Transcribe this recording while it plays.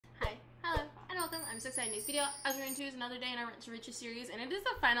I'm so excited. Today's video, as we're into, is another day in our Rent to Riches series, and it is the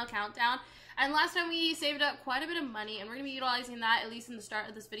final countdown. And last time we saved up quite a bit of money, and we're going to be utilizing that, at least in the start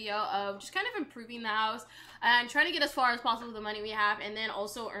of this video, of just kind of improving the house and trying to get as far as possible with the money we have, and then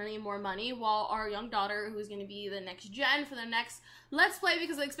also earning more money while our young daughter, who's going to be the next gen for the next Let's Play,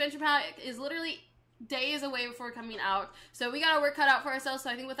 because the expansion pack is literally days away before coming out. So we got our work cut out for ourselves. So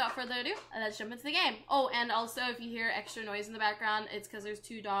I think without further ado, let's jump into the game. Oh, and also if you hear extra noise in the background, it's because there's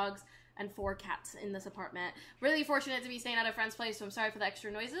 2 dogs and 4 cats in this apartment. Really fortunate to be staying at a friend's place, so I'm sorry for the extra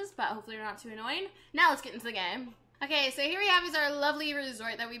noises, but hopefully they're not too annoying. Now let's get into the game. Okay, so here we have is our lovely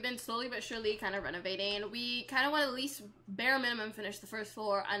resort that we've been slowly but surely kind of renovating. We kind of want to at least bare minimum finish the first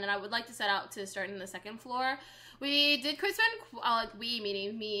floor, and then I would like to set out to start in the second floor. We did quite spend, we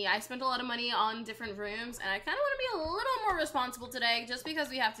meaning me, I spent a lot of money on different rooms, and I kind of want to be a little more responsible today, just because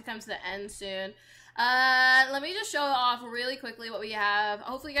we have to come to the end soon. Let me just show off really quickly what we have.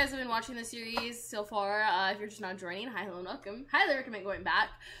 Hopefully you guys have been watching the series so far. If you're just not joining, hi, hello, and welcome. Highly recommend going back.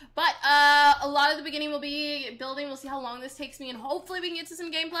 But, a lot of the beginning will be building. We'll see how long this takes me, and hopefully we can get to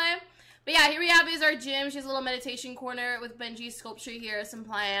some gameplay. But yeah, here we have is our gym. She has a little meditation corner with Benji's sculpture here, some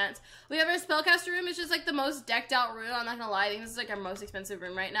plants. We have our spellcaster room. It's just like the most decked out room. I'm not gonna lie, I think this is like our most expensive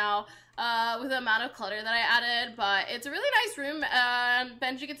room right now, with the amount of clutter that I added. But it's a really nice room, and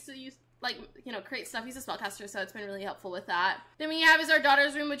Benji gets to use, like, you know, create stuff. He's a spellcaster, so it's been really helpful with that. Then we have is our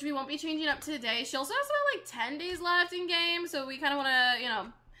daughter's room, which we won't be changing up today. She also has about like 10 days left in game, so we kind of want to, you know,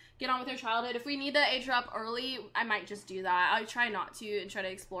 get on with her childhood. If we need to age her up early, I might just do that. I try not to and try to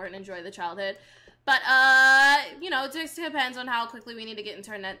explore and enjoy the childhood. But, you know, it just depends on how quickly we need to get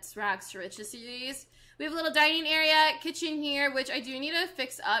into our next Rags to Riches series. We have a little dining area, kitchen here, which I do need to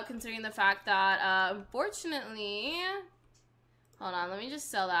fix up considering the fact that, unfortunately... Hold on, let me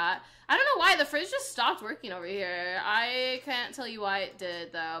just sell that. I don't know why, the fridge just stopped working over here. I can't tell you why it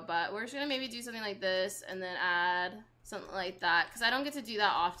did, though, but we're just gonna maybe do something like this and then add something like that, because I don't get to do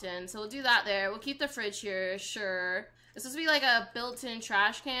that often. So we'll do that there. We'll keep the fridge here, sure. It's supposed to be like a built-in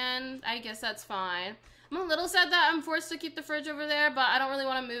trash can. I guess that's fine. I'm a little sad that I'm forced to keep the fridge over there, but I don't really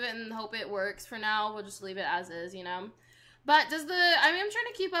want to move it and hope it works for now. We'll just leave it as is, you know? But does the, I mean, I'm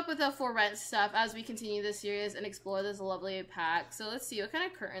trying to keep up with the For Rent stuff as we continue this series and explore this lovely pack. So let's see, what kind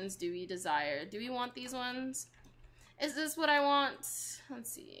of curtains do we desire? Do we want these ones? Is this what I want?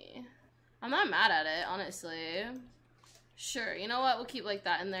 Let's see. I'm not mad at it, honestly. Sure, you know what? We'll keep like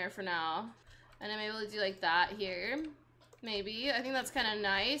that in there for now. And then maybe we'll do like that here. Maybe. I think that's kind of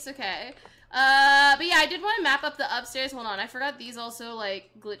nice. Okay. But yeah, I did want to map up the upstairs. Hold on, I forgot these also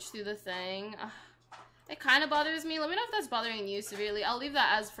like glitch through the thing. It kind of bothers me. Let me know if that's bothering you severely. I'll leave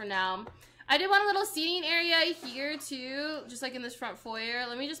that as for now. I did want a little seating area here too, just like in this front foyer.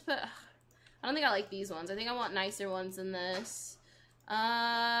 Let me just put, I don't think I like these ones. I think I want nicer ones than this.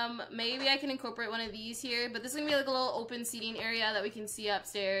 Maybe I can incorporate one of these here, but this is gonna be like a little open seating area that we can see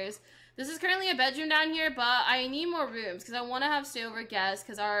upstairs. This is currently a bedroom down here, but I need more rooms because I want to have stayover guests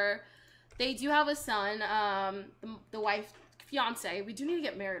because they do have a son, the wife, fiance. We do need to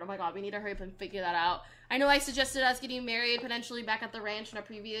get married. Oh my god, we need to hurry up and figure that out. I know I suggested us getting married potentially back at the ranch in our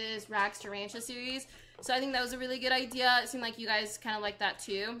previous Rags to Ranches series, so I think that was a really good idea. It seemed like you guys kind of like that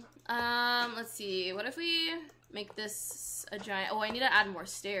too. Let's see, what if we make this a giant, oh, I need to add more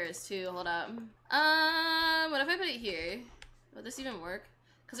stairs too, hold up. What if I put it here? Would this even work?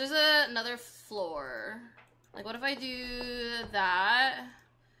 Because there's another floor. Like, what if I do that?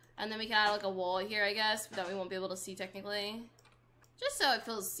 And then we can add like a wall here, I guess, that we won't be able to see technically. Just so it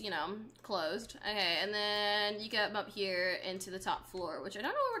feels, you know, closed. Okay, and then you get up here into the top floor, which I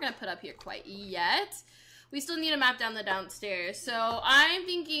don't know what we're gonna put up here quite yet. We still need to map down the downstairs. So I'm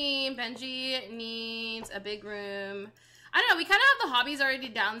thinking Benji needs a big room. I don't know, we kind of have the hobbies already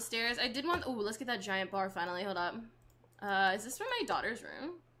downstairs. I did want, oh, let's get that giant bar finally, hold up. Is this from my daughter's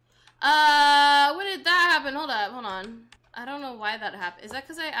room? When did that happen? Hold up, hold on. I don't know why that happened. Is that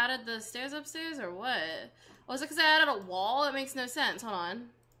because I added the stairs upstairs or what? Oh, is it because I added a wall? That makes no sense. Hold on.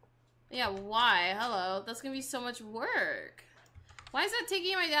 Yeah, why? Hello. That's going to be so much work. Why is that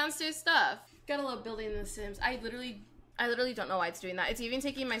taking my downstairs stuff? Got a little building in The Sims. I literally don't know why it's doing that. It's even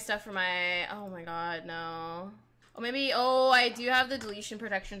taking my stuff for my... Oh my god, no. Oh, maybe... Oh, I do have the deletion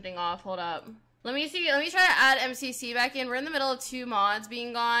protection thing off. Hold up. Let me see. Let me try to add MCC back in. We're in the middle of 2 mods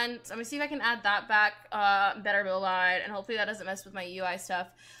being gone. So I'm gonna see if I can add that back. Better build line, and hopefully that doesn't mess with my UI stuff.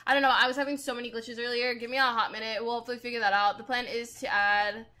 I don't know. I was having so many glitches earlier. Give me a hot minute. We'll hopefully figure that out. The plan is to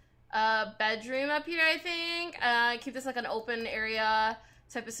add a bedroom up here, I think. Keep this like an open area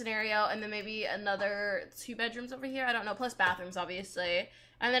type of scenario, and then maybe another 2 bedrooms over here. I don't know. Plus bathrooms, obviously.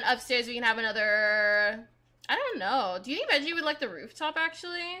 And then upstairs we can have another... I don't know. Do you think Benji would like the rooftop,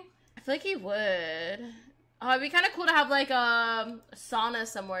 actually? I I feel like he would. Oh, it'd be kind of cool to have like a sauna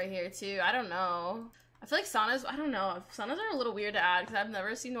somewhere here too. I don't know. I feel like saunas, I don't know. Saunas are a little weird to add because I've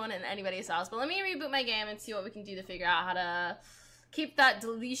never seen one in anybody's house. But let me reboot my game and see what we can do to figure out how to keep that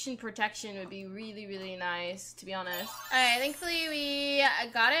deletion protection. Would be really, really nice, to be honest. Alright, thankfully we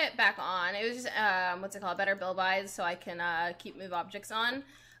got it back on. It was just, what's it called? Better build buys so I can keep move objects on.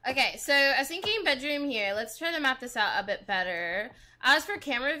 Okay, so I was thinking bedroom here. Let's try to map this out a bit better. As for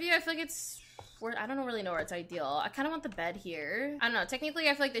camera view, I feel like it's... I don't really know where it's ideal. I kind of want the bed here. I don't know. Technically,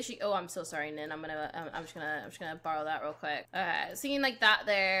 I feel like they should. Oh, I'm so sorry, Nin. I'm just gonna borrow that real quick. Okay, seeing like that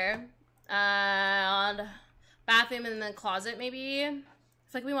there, and bathroom and then closet maybe. I feel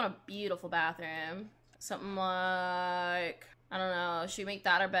like we want a beautiful bathroom. Something like, I don't know. Should we make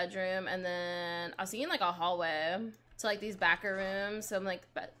that our bedroom? And then I was thinking like a hallway to like these backer rooms. So I'm like,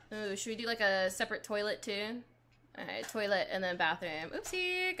 ooh, should we do like a separate toilet too? Alright, toilet and then bathroom.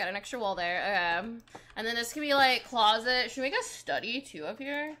 Oopsie, got an extra wall there. Okay. And then this could be like closet. Should we make a study too up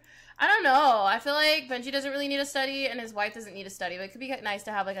here? I don't know. I feel like Benji doesn't really need a study and his wife doesn't need a study. But it could be nice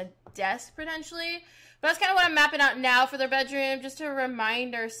to have like a desk potentially. But that's kind of what I'm mapping out now for their bedroom. Just to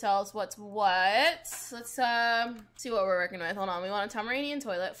remind ourselves what's what. Let's see what we're working with. Hold on. We want a Pomeranian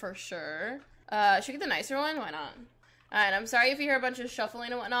toilet for sure. Should we get the nicer one? Why not? Alright, I'm sorry if you hear a bunch of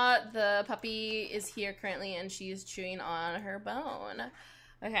shuffling and whatnot. The puppy is here currently and she's chewing on her bone.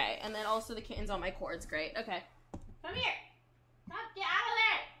 Okay, and then also the kitten's on my cords. Great. Okay. Come here. Come, get out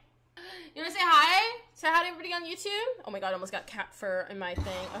of there. You wanna say hi? Say hi to everybody on YouTube? Oh my god, I almost got cat fur in my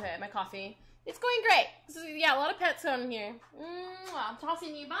thing. Okay, my coffee. It's going great. This is, yeah, a lot of pets on here. I'm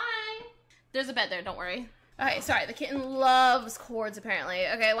tossing you. Bye. There's a bed there, don't worry. Okay, sorry, the kitten loves cords apparently.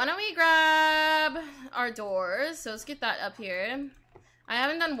 Okay, why don't we grab our doors? So let's get that up here. I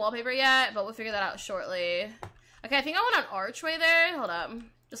haven't done wallpaper yet, but we'll figure that out shortly. Okay, I think I want an archway there. Hold up.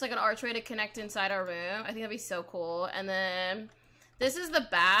 Just like an archway to connect inside our room. I think that'd be so cool. And then this is the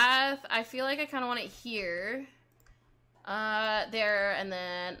bath. I feel like I kind of want it here. There, and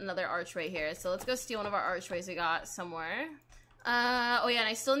then another archway here. So let's go steal one of our archways we got somewhere. Oh yeah, and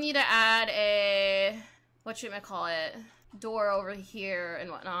I still need to add a... what should I call it? Door over here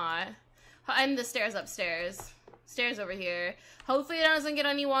and whatnot. And the stairs upstairs. Stairs over here. Hopefully it doesn't get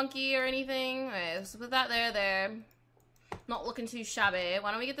any wonky or anything. Okay, let's put that there. Not looking too shabby.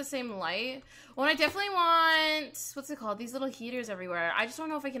 Why don't we get the same light? Well, I definitely want... what's it called? These little heaters everywhere. I just don't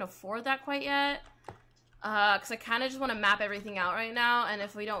know if I can afford that quite yet. Because I kind of just want to map everything out right now. And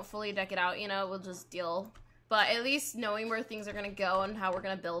if we don't fully deck it out, you know, we'll just deal. But at least knowing where things are going to go and how we're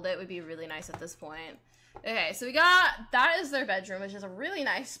going to build it would be really nice at this point. Okay, so we got, that is their bedroom, which is a really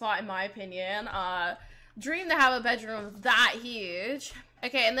nice spot in my opinion. Dream to have a bedroom that huge.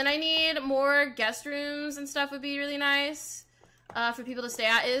 Okay, and then I need more guest rooms and stuff would be really nice for people to stay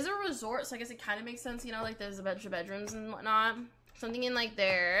at. It is a resort, so I guess it kind of makes sense, you know, like there's a bunch of bedrooms and whatnot. Something in like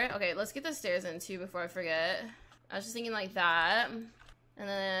there. Okay, let's get the stairs in too before I forget. I was just thinking like that. And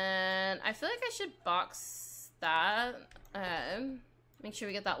then I feel like I should box that. Make sure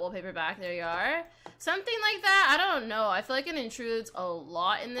we get that wallpaper back. There you are. Something like that. I don't know. I feel like it intrudes a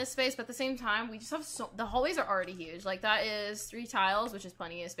lot in this space, but at the same time, we just have so... the hallways are already huge. Like, that is 3 tiles, which is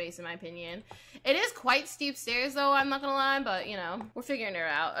plenty of space in my opinion. It is quite steep stairs, though, I'm not gonna lie, but, you know, we're figuring it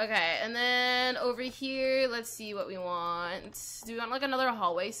out. Okay, and then over here, let's see what we want. Do we want, like, another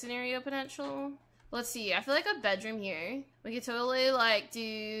hallway scenario potential? Let's see. I feel like a bedroom here. We could totally, like,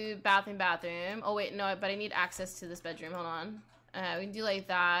 do bathroom. Oh, wait, no, but I need access to this bedroom. Hold on. We can do like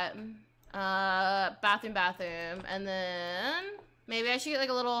that. Bathroom. And then maybe I should get like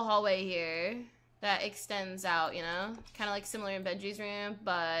a little hallway here that extends out, you know? Kind of like similar in Benji's room,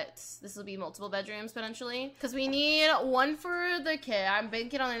 but this will be multiple bedrooms potentially. Because we need one for the kid. I'm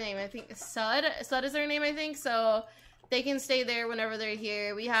banking on their name. I think Sud is their name, I think. So they can stay there whenever they're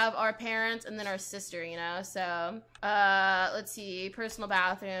here. We have our parents and then our sister, you know? So, let's see. Personal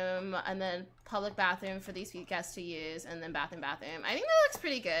bathroom and then public bathroom for these guests to use, and then bathroom. I think that looks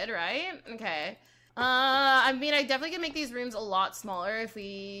pretty good, right? Okay. I mean, I definitely can make these rooms a lot smaller if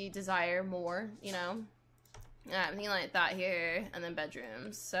we desire more, you know? Yeah, I'm thinking like that here, and then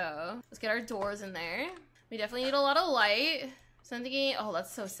bedrooms. So, let's get our doors in there. We definitely need a lot of light. So I'm thinking, oh,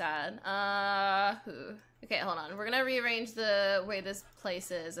 that's so sad. Okay, hold on. We're gonna rearrange the way this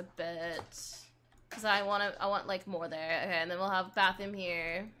place is a bit. Because I want like more there. Okay, and then we'll have bathroom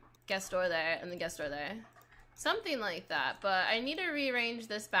here. Guest door there, and the guest door there. Something like that, but I need to rearrange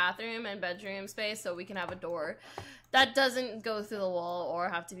this bathroom and bedroom space so we can have a door that doesn't go through the wall or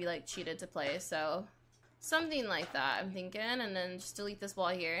have to be like cheated to place, so something like that I'm thinking, and then just delete this wall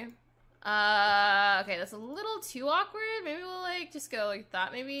here. Okay, that's a little too awkward. Maybe we'll like just go like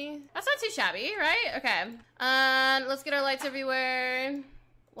that, maybe. That's not too shabby, right? Okay. Let's get our lights everywhere.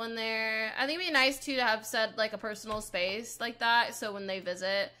 One there. I think it'd be nice too to have set like a personal space like that, so when they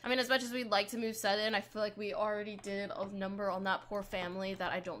visit, I mean, as much as we'd like to move set in, I feel like we already did a number on that poor family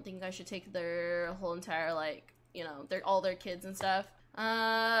that I don't think I should take their whole entire, like, you know, all their kids and stuff.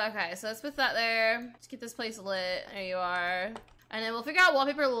 Okay, so let's put that there. Let's get this place lit. There you are. And then we'll figure out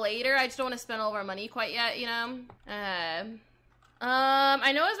wallpaper later. I just don't want to spend all of our money quite yet, you know?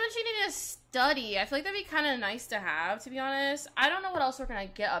 I know I was mentioning a study. I feel like that'd be kind of nice to have, to be honest. I don't know what else we're gonna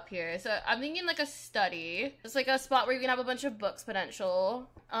get up here. So I'm thinking like a study. Just like a spot where you can have a bunch of books potential.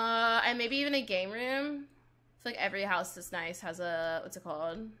 And maybe even a game room. I feel like every house that's nice has a, what's it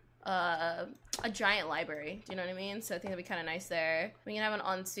called? A giant library. Do you know what I mean? So I think that'd be kind of nice there. We can have an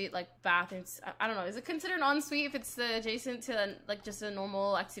ensuite, like, bathroom. I don't know. Is it considered an ensuite if it's adjacent to, like, just a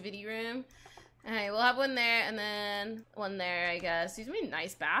normal activity room? Alright, we'll have one there and then one there, I guess. These would be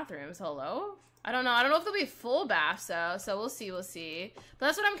nice bathrooms. Hello? I don't know. I don't know if they'll be full baths, though. So we'll see. We'll see. But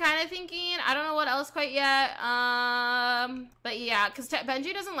that's what I'm kind of thinking. I don't know what else quite yet. But yeah, because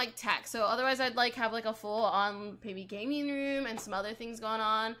Benji doesn't like tech. So otherwise, I'd like have like a full on maybe gaming room and some other things going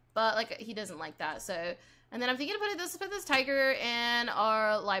on. But like he doesn't like that. So. And then I'm thinking to put this tiger in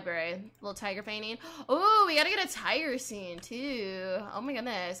our library. Little tiger painting. Oh, we gotta get a tiger scene too. Oh my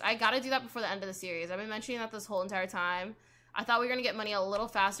goodness. I gotta do that before the end of the series. I've been mentioning that this whole entire time. I thought we were gonna get money a little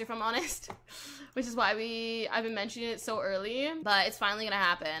faster, if I'm honest. Which is why I've been mentioning it so early. But it's finally gonna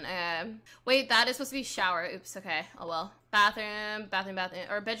happen. Wait, that is supposed to be shower. Oops, okay. Oh well. Bathroom, bathroom, bathroom.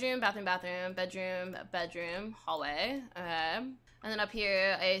 Or bedroom, bathroom, bathroom. Bedroom, bedroom. Hallway. And then up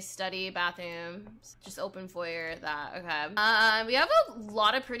here, a study, bathroom, just open foyer, that, okay. We have a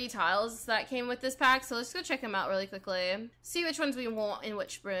lot of pretty tiles that came with this pack, so let's go check them out really quickly. See which ones we want in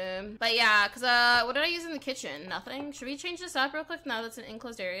which room. But yeah, because, what did I use in the kitchen? Nothing? Should we change this up real quick now that's an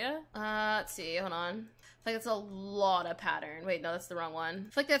enclosed area? Let's see, hold on. I feel like that's a lot of pattern. Wait, no, that's the wrong one.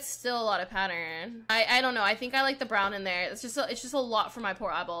 I feel like that's still a lot of pattern. I don't know. I think I like the brown in there. It's just a lot for my poor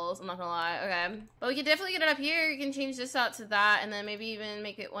eyeballs. I'm not gonna lie. Okay. But we can definitely get it up here. You can change this out to that and then maybe even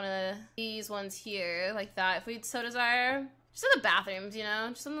make it one of these ones here like that if we so desire. Just in the bathrooms, you know?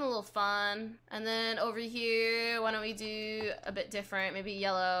 Just something a little fun. And then over here, why don't we do a bit different? Maybe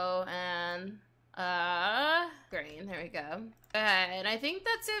yellow and green. There we go. Okay, and I think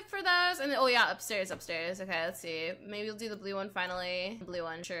that's it for those. And oh yeah, upstairs. Okay, let's see. Maybe we'll do the blue one finally. Blue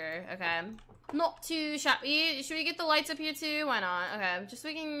one, sure. Okay. Not too shabby. Should we get the lights up here too? Why not? Okay, just so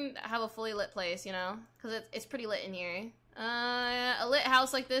we can have a fully lit place, you know? Because it's pretty lit in here. A lit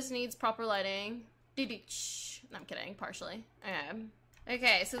house like this needs proper lighting. No, I'm kidding. Partially. Okay.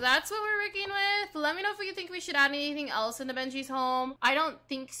 Okay, so that's what we're working with. Let me know if you think we should add anything else into Benji's home. I don't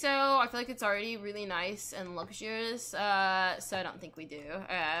think so. I feel like it's already really nice and luxurious, so I don't think we do.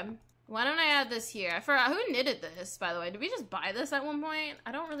 Why don't I add this here? I forgot who knitted this, by the way. Did we just buy this at one point?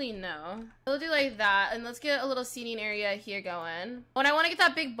 I don't really know. We'll do like that, and let's get a little seating area here going. Oh, and I want to get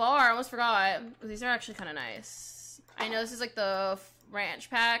that big bar. I almost forgot. These are actually kind of nice. I know this is like the ranch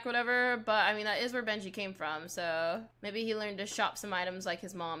pack, whatever, but I mean, that is where Benji came from, so maybe he learned to shop some items like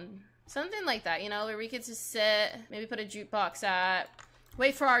his mom. Something like that, you know, where we could just sit, maybe put a jukebox at,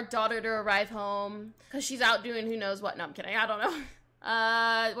 wait for our daughter to arrive home, because she's out doing who knows what. No, I'm kidding, I don't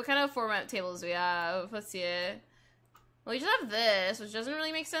know. What kind of format tables do we have? Let's see it. Well, we just have this, which doesn't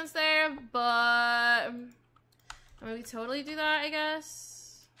really make sense there, but I mean, we totally do that, I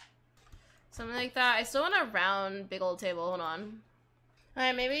guess. Something like that. I still want a round, big old table. Hold on.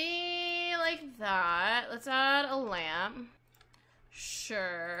 Alright, maybe like that. Let's add a lamp.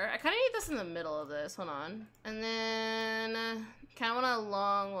 Sure. I kind of need this in the middle of this. Hold on. And then kind of want a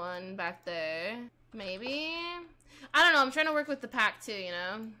long one back there. Maybe. I don't know. I'm trying to work with the pack too, you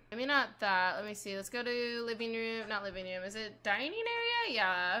know? Maybe not that. Let me see. Let's go to living room. Not living room. Is it dining area?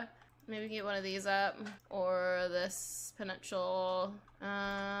 Yeah. Maybe get one of these up. Or this potential.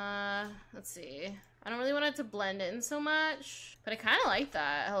 Let's see. I don't really want it to blend in so much, but I kind of like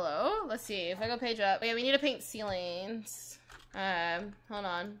that. Hello? Let's see. If I go page up. Yeah, we need to paint ceilings. Hold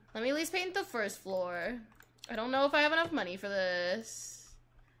on. Let me at least paint the first floor. I don't know if I have enough money for this.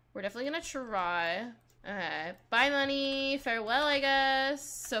 We're definitely gonna try. Okay. Bye, money. Farewell, I guess.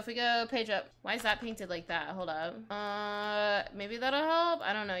 So if we go page up. Why is that painted like that? Hold up. Maybe that'll help?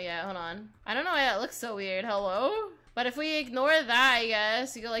 I don't know yet. Hold on. I don't know why that looks so weird. Hello? But if we ignore that, I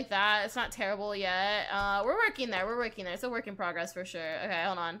guess, you go like that, it's not terrible yet. We're working there, It's a work in progress for sure. Okay,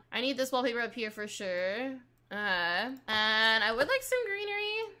 hold on. I need this wallpaper up here for sure. And I would like some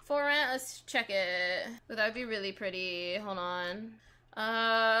greenery for it. Let's check it. But that would be really pretty. Hold on.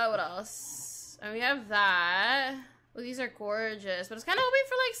 What else? And we have that. Well, these are gorgeous, but it's kind of hoping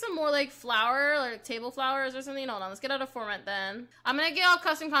for like some more like flower, like table flowers or something. Hold on, let's get out of format then. I'm gonna get all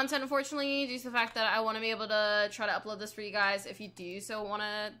custom content, unfortunately, due to the fact that I want to be able to try to upload this for you guys if you do so want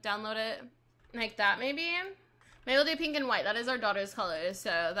to download it. Like that, maybe? Maybe we'll do pink and white. That is our daughter's colors,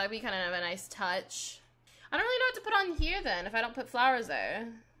 so that'd be kind of a nice touch. I don't really know what to put on here then if I don't put flowers there.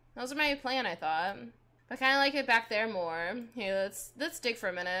 That was my plan, I thought. But I kind of like it back there more. Here, let's dig for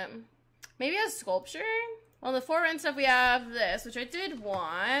a minute. Maybe a sculpture? Well, the for rent stuff, we have this, which I did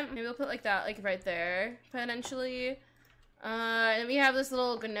want. Maybe we'll put like that, like right there, potentially. And we have this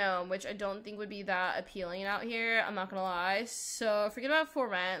little gnome, which I don't think would be that appealing out here. I'm not gonna lie. So forget about for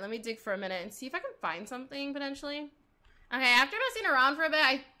rent. Let me dig for a minute and see if I can find something potentially. Okay, after messing around for a bit,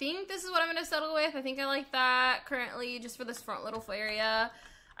 I think this is what I'm gonna settle with. I think I like that currently, just for this front little area.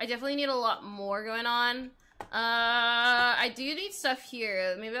 I definitely need a lot more going on. I do need stuff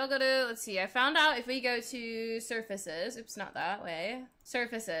here. Maybe I'll go to, let's see, I found out if we go to surfaces, oops, not that way,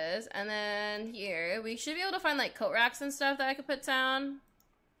 surfaces, and then here, we should be able to find like coat racks and stuff that I could put down,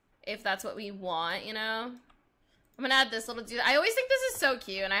 if that's what we want, you know? I'm gonna add this little dude. I always think this is so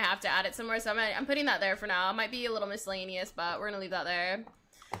cute, and I have to add it somewhere, so I'm putting that there for now. It might be a little miscellaneous, but we're gonna leave that there.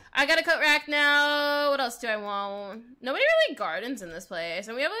 I got a coat rack now. What else do I want? Nobody really gardens in this place.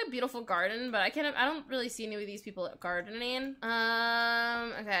 And we have a beautiful garden, but I don't really see any of these people gardening.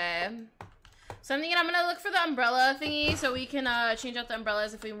 Okay. So I'm thinking I'm gonna look for the umbrella thingy so we can change out the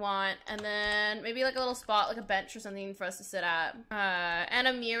umbrellas if we want. And then maybe like a little spot, like a bench or something for us to sit at. And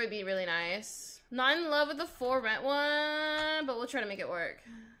a mirror would be really nice. Not in love with the for rent one, but we'll try to make it work.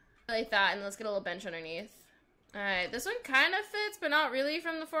 Like that, and let's get a little bench underneath. Alright, this one kind of fits, but not really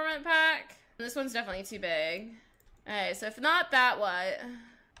from the for rent pack. And this one's definitely too big. Alright, so if not that, what?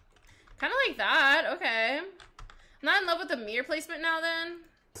 Kind of like that, okay. I'm not in love with the mirror placement now then.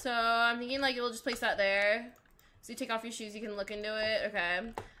 So I'm thinking like you'll just place that there. So you take off your shoes, you can look into it, okay.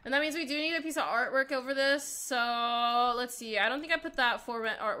 And that means we do need a piece of artwork over this. So let's see, I don't think I put that for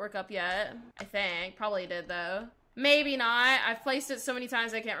rent artwork up yet. I think, probably did though. Maybe not, I've placed it so many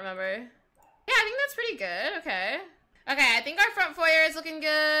times I can't remember. Yeah, I think that's pretty good. Okay. Okay, I think our front foyer is looking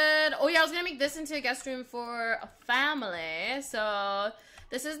good. Oh, yeah, I was going to make this into a guest room for a family. So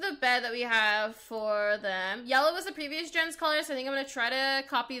this is the bed that we have for them. Yellow was the previous gen's color, so I think I'm going to try to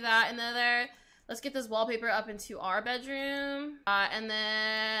copy that in there. Let's get this wallpaper up into our bedroom. And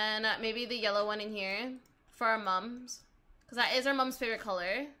then maybe the yellow one in here for our mums, because that is our mom's favorite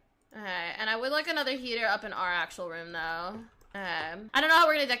color. Okay, and I would like another heater up in our actual room, though. I don't know how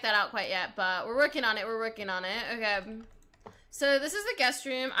we're gonna deck that out quite yet, but we're working on it. Okay. So this is the guest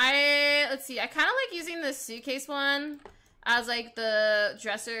room. Let's see, I kind of like using this suitcase one as like the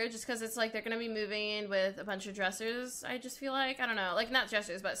dresser, just because it's like they're gonna be moving with a bunch of dressers. I just feel like, I don't know, like not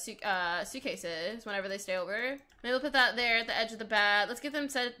dressers, but suitcases whenever they stay over. Maybe we'll put that there at the edge of the bed. Let's get them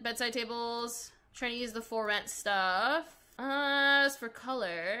bedside tables. Trying to use the for rent stuff. As for color,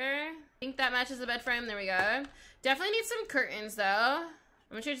 I think that matches the bed frame. There we go. Definitely need some curtains though. I'm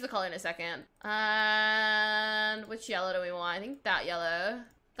gonna change the color in a second. And which yellow do we want? I think that yellow.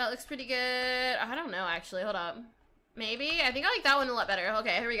 That looks pretty good. I don't know actually. Hold up. Maybe? I think I like that one a lot better.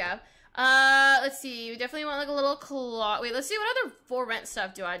 Okay, here we go. Let's see. We definitely want like a little clock. Wait, let's see what other for rent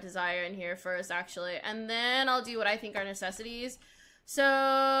stuff do I desire in here first actually. And then I'll do what I think are necessities.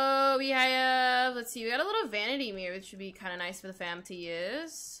 So we have, let's see, we got a little vanity mirror, which would be kind of nice for the fam to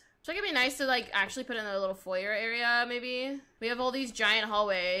use. So it'd be nice to like actually put in a little foyer area, maybe. We have all these giant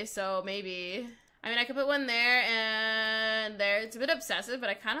hallways, so maybe. I mean, I could put one there and there. It's a bit obsessive, but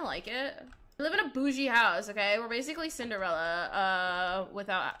I kind of like it. We live in a bougie house, okay? We're basically Cinderella,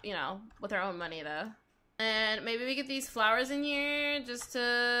 without, you know, with our own money though. And maybe we get these flowers in here just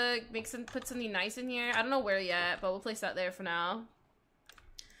to put something nice in here. I don't know where yet, but we'll place that there for now.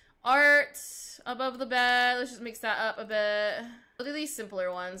 Art above the bed. Let's just mix that up a bit. We'll do these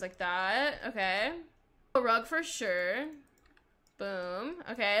simpler ones like that. Okay. A rug for sure. Boom.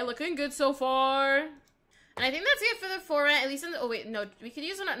 Okay, looking good so far. And I think that's it for the for rent. At least in the, oh wait, no, we could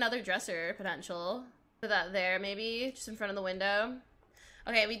use another dresser potential. Put that there maybe, just in front of the window.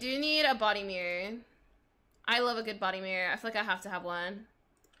 Okay, we do need a body mirror. I love a good body mirror. I feel like I have to have one.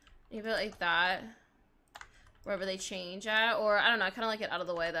 Maybe like that. Wherever they change at, or I don't know, I kind of like it out of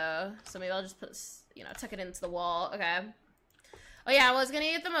the way though, so maybe I'll just put, you know, tuck it into the wall. Okay. Oh yeah, I was gonna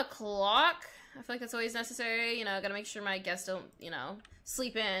get them a clock. I feel like that's always necessary, you know, gotta make sure my guests don't, you know,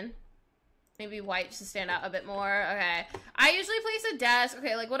 sleep in. Maybe white just to stand out a bit more. Okay. I usually place a desk.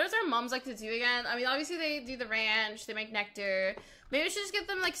 Okay, like, what does our moms like to do again? I mean, obviously, they do the ranch. They make nectar. Maybe we should just give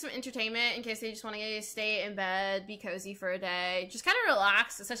them, like, some entertainment in case they just want to stay in bed, be cozy for a day. Just kind of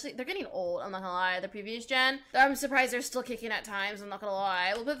relax. Especially, they're getting old, I'm not gonna lie. The previous gen. I'm surprised they're still kicking at times, I'm not gonna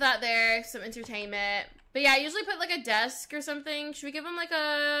lie. We'll put that there. Some entertainment. But yeah, I usually put, like, a desk or something. Should we give them, like,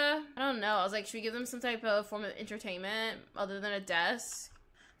 I don't know. I was like, should we give them some type of form of entertainment other than a desk?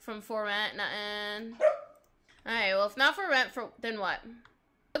 From For Rent, nothing. Alright, well, if not for rent, then what?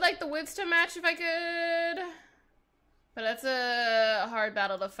 I'd like the widths to match if I could. But that's a hard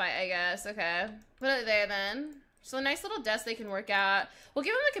battle to fight, I guess. Okay. Put it there, then. So a nice little desk they can work at. We'll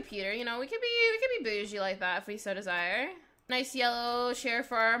give them a computer, you know. We could be bougie like that if we so desire. Nice yellow chair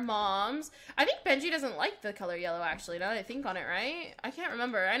for our moms. I think Benji doesn't like the color yellow, actually, now that I think on it, right? I can't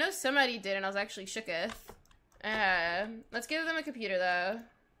remember. I know somebody did, and I was actually shooketh. Let's give them a computer, though.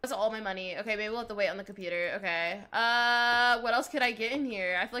 That's all my money. Okay, maybe we'll have to wait on the computer. Okay. What else could I get in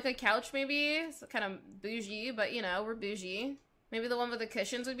here? I feel like a couch, maybe? It's kind of bougie, but, you know, we're bougie. Maybe the one with the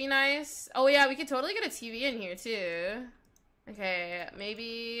cushions would be nice. Oh, yeah, we could totally get a TV in here, too. Okay,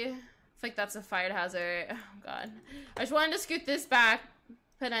 maybe... I feel like that's a fire hazard. Oh, God. I just wanted to scoot this back,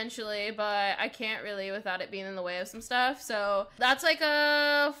 potentially, but I can't really without it being in the way of some stuff. So that's like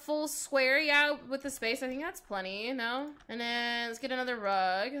a full square, yeah, with the space. I think that's plenty, no? And then let's get another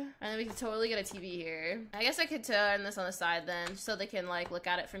rug, and then we can totally get a TV here. I guess I could turn this on the side then, so they can like look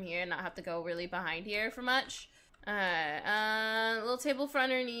at it from here and not have to go really behind here for much. A little table for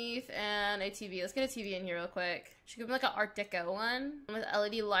underneath and a TV. Let's get a TV in here real quick. Should give him like an Art Deco one with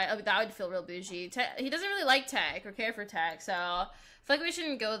LED light. Oh, that would feel real bougie. He doesn't really like tech or care for tech, so I feel like we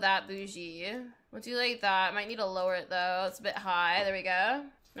shouldn't go that bougie. We'll do like that. Might need to lower it though. It's a bit high. There we go.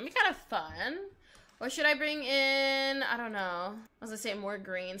 That'd be kind of fun. Or should I bring in, I don't know. I was gonna say more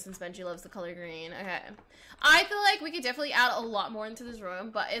green since Benji loves the color green. Okay. I feel like we could definitely add a lot more into this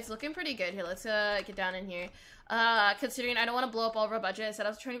room, but it's looking pretty good. Here, let's get down in here. Considering I don't want to blow up all of our budget, I said I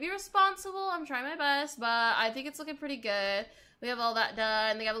was trying to be responsible. I'm trying my best, but I think it's looking pretty good. We have all that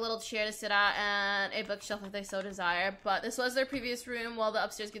done. They have a little chair to sit at and a bookshelf if they so desire. But this was their previous room while the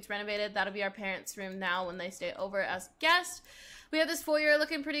upstairs gets renovated. That'll be our parents' room now when they stay over as guests. We have this foyer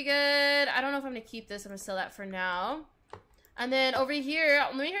looking pretty good. I don't know if I'm going to keep this. I'm going to sell that for now. And then over here,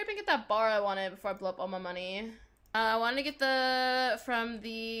 let me hurry up and get that bar I wanted before I blow up all my money. I wanted to get from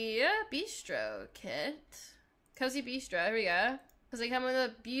the bistro kit. Cozy Bistro, here we go. Because they come with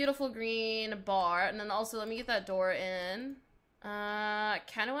a beautiful green bar. And then also, let me get that door in.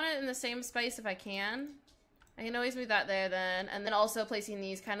 Kind of want it in the same space if I can. I can always move that there then. And then also placing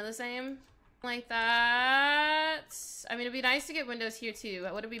these kind of the same. Like that. I mean, it'd be nice to get windows here too.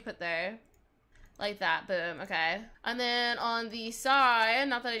 What did we put there? Like that. Boom. Okay. And then on the side,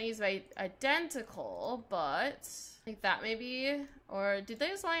 not that it needs to be identical, but like that maybe. Or did they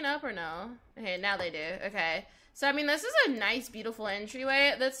just line up or no? Okay, now they do. Okay. So, I mean, this is a nice, beautiful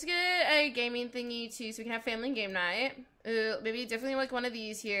entryway. Let's get a gaming thingy, too, so we can have family game night. Ooh, maybe definitely, like, one of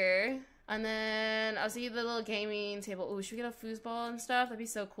these here. And then, I'll see the little gaming table. Ooh, should we get a foosball and stuff? That'd be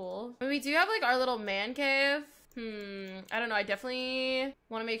so cool. I mean, we do have, like, our little man cave. I don't know. I definitely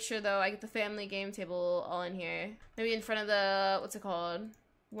want to make sure, though, I get the family game table all in here. Maybe in front of the, what's it called?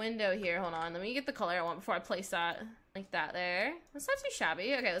 Window here. Hold on. Let me get the color I want before I place that. Like that there. That's not too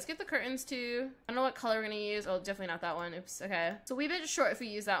shabby. Okay, let's get the curtains too. I don't know what color we're gonna use. Oh, definitely not that one. Oops. Okay. It's a wee bit short if we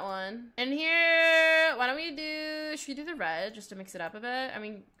use that one. And here, why don't we do, should we do the red just to mix it up a bit? I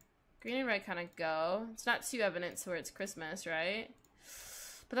mean, green and red kind of go. It's not too evident where it's Christmas, right?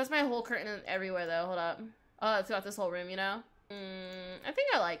 But that's my whole curtain everywhere though. Hold up. Oh, throughout this whole room, you know? I think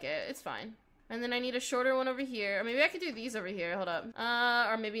I like it. It's fine. And then I need a shorter one over here. Or maybe I could do these over here. Hold up.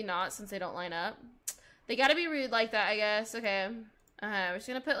 Or maybe not since they don't line up. They gotta be rude like that, I guess. Okay. We're just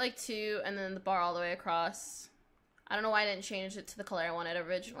gonna put like 2 and then the bar all the way across. I don't know why I didn't change it to the color I wanted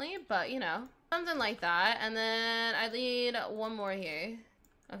originally, but you know. Something like that. And then I need one more here.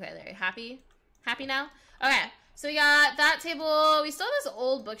 Okay, there. Happy? Happy now? Okay. So we got that table. We still have this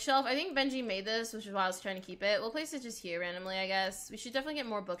old bookshelf. I think Benji made this, which is why I was trying to keep it. We'll place it just here randomly, I guess. We should definitely get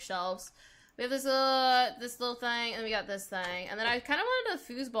more bookshelves. We have this little thing, and we got this thing. And then I kind of wanted a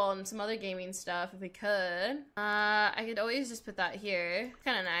foosball and some other gaming stuff, if we could. I could always just put that here.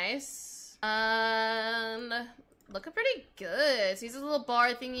 Kind of nice. Looking pretty good. So here's a little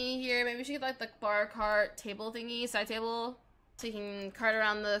bar thingy here. Maybe we should get like the bar cart table thingy, side table. So you can cart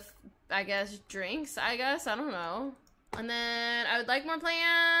around the, I guess, drinks, I guess. I don't know. And then I would like more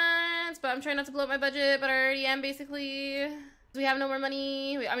plants, but I'm trying not to blow up my budget, but I already am basically. We have no more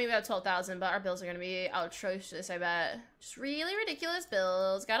money. I mean, we have 12,000, but our bills are gonna be atrocious, I bet. Just really ridiculous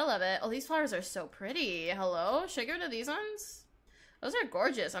bills. Gotta love it. Oh, these flowers are so pretty. Hello? Should I get rid of these ones? Those are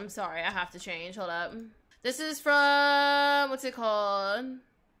gorgeous. I'm sorry. I have to change. Hold up. This is from... what's it called?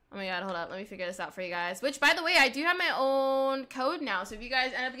 Oh my god, hold up. Let me figure this out for you guys. Which, by the way, I do have my own code now. So if you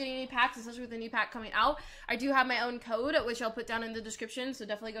guys end up getting any packs, especially with the new pack coming out, I do have my own code, which I'll put down in the description. So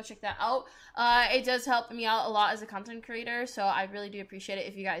definitely go check that out. It does help me out a lot as a content creator. So I really do appreciate it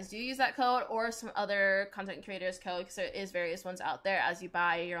if you guys do use that code or some other content creators' code, because there is various ones out there as you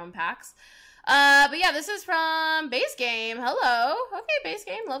buy your own packs. But yeah, this is from Base Game. Hello. Okay, Base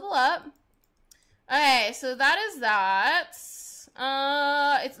Game, level up. Okay, so that is that.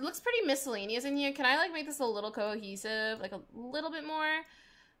 It looks pretty miscellaneous in here. Can I like make this a little cohesive, like a little bit more?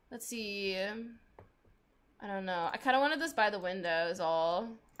 Let's see. I don't know. I kind of wanted this by the window is all.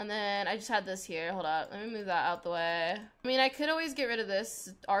 And then I just had this here. Hold up. Let me move that out the way. I mean, I could always get rid of this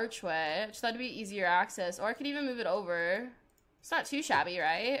archway. I just thought it'd be easier access. Or I could even move it over. It's not too shabby,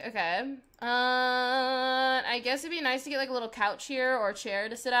 right? Okay. I guess it'd be nice to get like a little couch here or a chair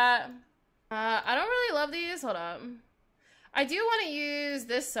to sit at. I don't really love these. Hold up. I do want to use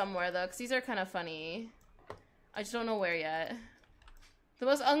this somewhere, though, because these are kind of funny. I just don't know where yet. The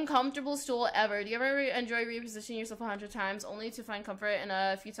most uncomfortable stool ever. Do you ever enjoy repositioning yourself 100 times only to find comfort in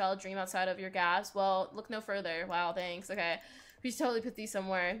a futile dream outside of your gasp? Well, look no further. Wow, thanks. Okay. We should totally put these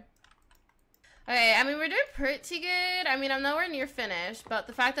somewhere. Okay, I mean, we're doing pretty good. I mean, I'm nowhere near finished, but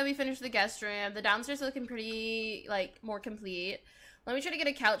the fact that we finished the guest room, the downstairs are looking pretty, like, more complete. Let me try to get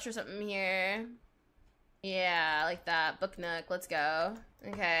a couch or something here. Yeah, like that. Book nook. Let's go.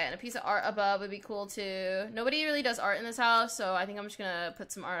 Okay, and a piece of art above would be cool too. Nobody really does art in this house, so I think I'm just gonna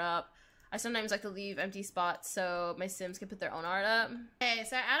put some art up. I sometimes like to leave empty spots so my Sims can put their own art up. Okay,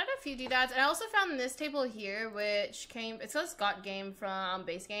 so I added a few doodads, and I also found this table here, which it says Got Game from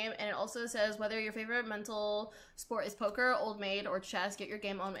Base Game, and it also says whether your favorite mental sport is poker, old maid, or chess, get your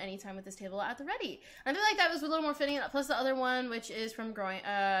game on anytime with this table at the ready. And I feel like that was a little more fitting, plus the other one, which is from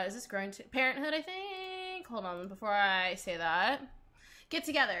is this Parenthood, I think? Hold on, before I say that. Get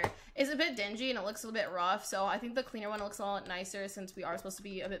Together is a bit dingy and it looks a little bit rough, so I think the cleaner one looks a lot nicer since we are supposed to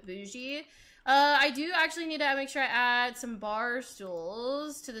be a bit bougie. I do actually need to make sure I add some bar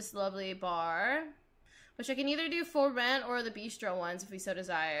stools to this lovely bar, which I can either do for rent or the bistro ones if we so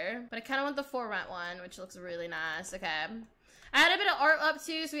desire, but I kind of want the for rent one, which looks really nice. Okay, I had a bit of art up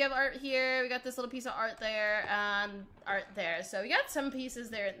too, so we have art here, we got this little piece of art there, and art there, so we got some pieces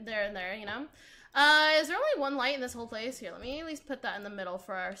there and there, you know. Is there only one light in this whole place? Here, let me at least put that in the middle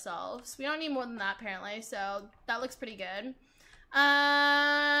for ourselves. We don't need more than that, apparently, so that looks pretty good.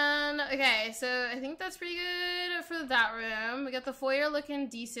 Okay, so I think that's pretty good for that room. We got the foyer looking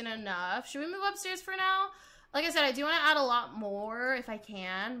decent enough. Should we move upstairs for now? Like I said, I do want to add a lot more if I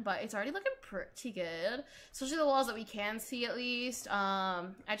can, but it's already looking pretty good. Especially the walls that we can see, at least. I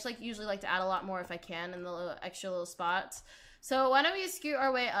just usually like to add a lot more if I can in the extra little spots. So why don't we scoot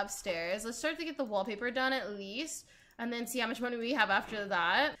our way upstairs? Let's start to get the wallpaper done at least, and then see how much money we have after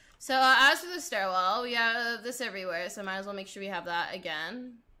that. So as for the stairwell, we have this everywhere, so might as well make sure we have that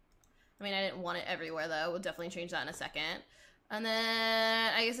again. I mean, I didn't want it everywhere though. We'll definitely change that in a second. And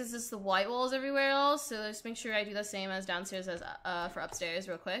then I guess it's just the white walls everywhere else, so let's make sure I do the same as downstairs as for upstairs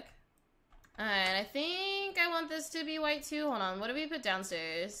real quick. Alright, I think I want this to be white too. Hold on, what did we put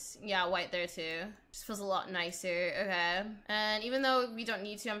downstairs? Yeah, white there too. Just feels a lot nicer. Okay. And even though we don't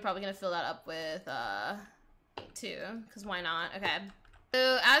need to, I'm probably gonna fill that up with white too, because why not? Okay.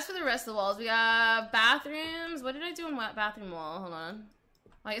 So as for the rest of the walls, we got bathrooms. What did I do in bathroom wall? Hold on.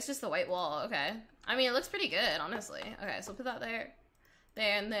 Well, I guess just the white wall. Okay. I mean, it looks pretty good, honestly. Okay, so put that there.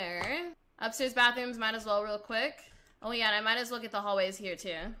 There and there. Upstairs bathrooms, might as well real quick. Oh yeah, and I might as well get the hallways here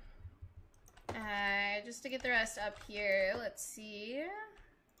too. Just to get the rest up here, let's see.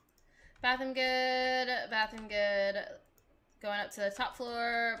 Bathroom good, bathroom good. Going up to the top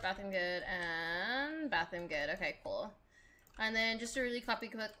floor, bathroom good, and bathroom good. Okay, cool. And then just to really copy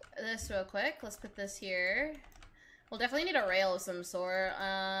this real quick, let's put this here. We'll definitely need a rail of some sort.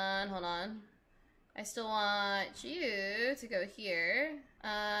 Hold on. I still want you to go here.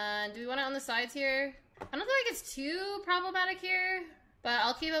 Do we want it on the sides here? I don't feel like it's too problematic here. But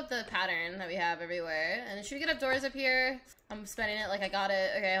I'll keep up the pattern that we have everywhere. And should we get up doors up here? I'm spinning it like I got it.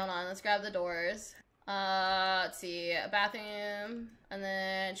 Okay, hold on. Let's grab the doors. Let's see. A bathroom. And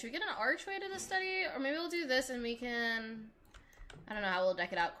then should we get an archway to the study? Or maybe we'll do this and we can... I don't know how we'll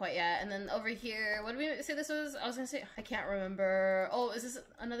deck it out quite yet. And then over here, what did we say this was? I was gonna say, I can't remember. Oh, is this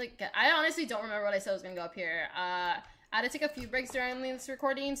another... I honestly don't remember what I said was gonna go up here. I had to take a few breaks during this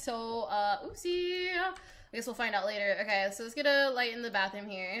recording, so, oopsie. I guess we'll find out later. Okay, so let's get a light in the bathroom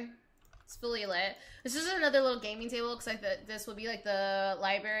here. It's fully lit. This is another little gaming table, because I thought this will be, like, the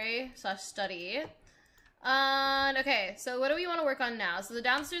library / study. Okay, so what do we want to work on now? So the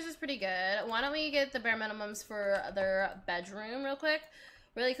downstairs is pretty good. Why don't we get the bare minimums for their bedroom real quick?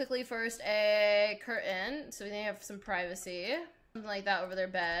 Really quickly, first, a curtain, so we have some privacy. Something like that over their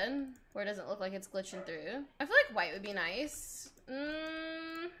bed, where it doesn't look like it's glitching through. I feel like white would be nice.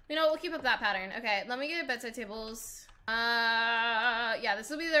 You know, we'll keep up that pattern. Okay, let me get bedside tables. Yeah, this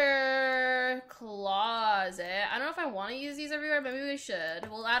will be their closet. I don't know if I want to use these everywhere. Maybe we should.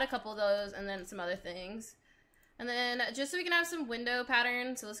 We'll add a couple of those and then some other things. And then just so we can have some window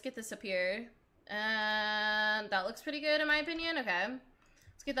pattern, so let's get this up here. And that looks pretty good in my opinion. Okay.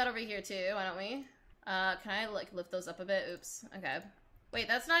 Let's get that over here too, why don't we? Can I like lift those up a bit? Oops. Okay. Wait,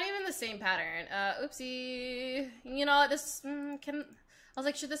 that's not even the same pattern. Oopsie. You know, this I was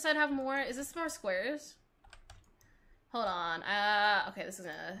like, should this side have more? Is this more squares? Hold on. Okay, this is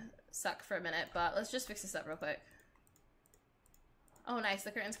gonna suck for a minute, but let's just fix this up real quick. Oh, nice.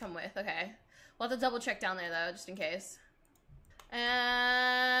 The curtains come with. Okay. We'll have to double check down there though, just in case.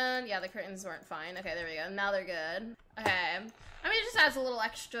 And yeah, the curtains weren't fine. Okay, there we go. Now they're good. Okay. I mean, it just adds a little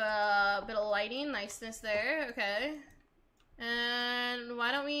extra bit of lighting, niceness there. Okay. And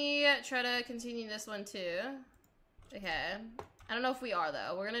why don't we try to continue this one too? Okay. I don't know if we are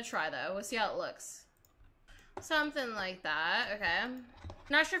though. We're gonna try though. We'll see how it looks. Something like that. Okay.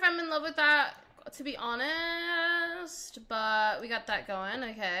 Not sure if I'm in love with that, to be honest, but we got that going.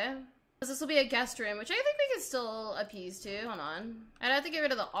 Okay. This will be a guest room, which I think we can still appease to. Hold on. I'd have to get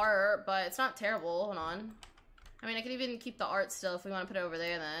rid of the art, but it's not terrible. Hold on. I mean, I could even keep the art still if we want to put it over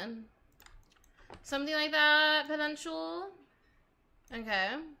there then. Something like that, potential. Okay.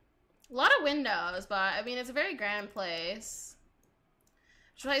 A lot of windows, but I mean, it's a very grand place.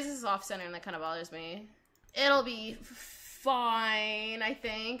 Which place is off-center and that kind of bothers me. It'll be fine, I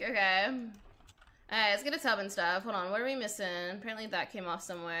think. Okay. Alright, let's get a tub and stuff. Hold on, what are we missing? Apparently that came off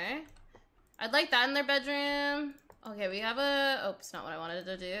somewhere. I'd like that in their bedroom. Okay, we have a... Oh, it's not what I wanted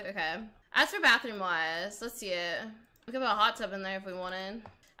to do. Okay. As for bathroom-wise, let's see it. We could put a hot tub in there if we wanted.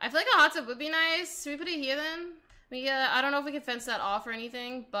 I feel like a hot tub would be nice. Should we put it here then? I don't know if we could fence that off or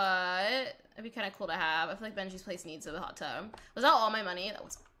anything, but it'd be kind of cool to have. I feel like Benji's place needs a hot tub. Was that all my money? That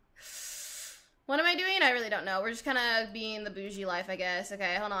was... What am I doing? I really don't know. We're just kind of being the bougie life, I guess.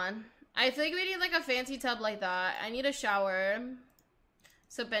 Okay, hold on. I feel like we need like a fancy tub like that. I need a shower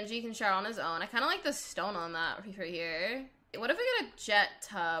so Benji can shower on his own. I kind of like the stone on that right here. What if we get a jet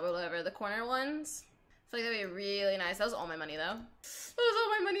tub or whatever, the corner ones? I feel like that'd be really nice. That was all my money though. That was all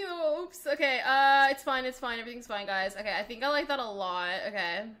my money though. Oops. Okay, it's fine, it's fine. Everything's fine, guys. Okay, I think I like that a lot.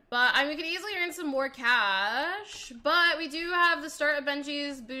 Okay. But I mean, we could easily earn some more cash. But we do have the start of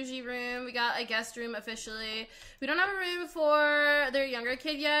Benji's bougie room. We got a guest room officially. We don't have a room for their younger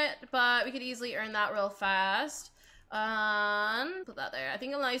kid yet, but we could easily earn that real fast. Put that there. I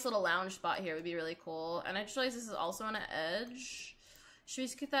think a nice little lounge spot here would be really cool. And I just realized this is also on an edge. Should we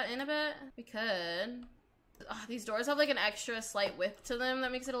scoot that in a bit? We could. These doors have like an extra slight width to them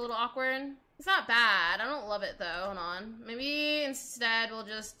that makes it a little awkward. It's not bad. I don't love it though. Hold on. Maybe instead we'll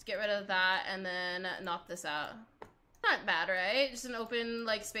just get rid of that and then knock this out. Not bad, right? Just an open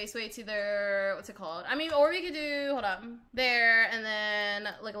like spaceway to their, what's it called? I mean, or we could do, hold on, there and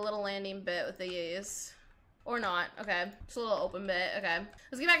then like a little landing bit with these. Or not. Okay. Just a little open bit. Okay.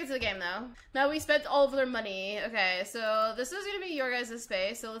 Let's get back into the game, though. Now we spent all of their money. Okay, so this is going to be your guys'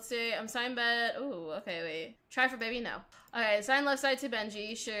 space. So let's see. I'm sign bed. Ooh, okay, wait. Try for baby? No. Okay, sign left side to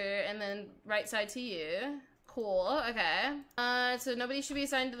Benji. Sure. And then right side to you. Cool. Okay. So nobody should be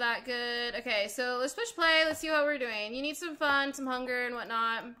assigned to that. Good. Okay, so let's push play. Let's see what we're doing. You need some fun, some hunger, and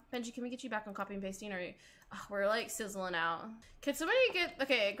whatnot. Benji, can we get you back on copy and pasting? Or... Oh, we're like sizzling out. Can somebody get,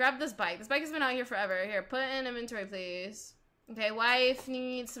 okay, grab this bike. This bike has been out here forever. Here, put it in inventory, please. Okay, wife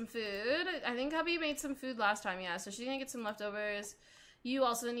needs some food. I think hubby made some food last time, yeah. So she's gonna get some leftovers. You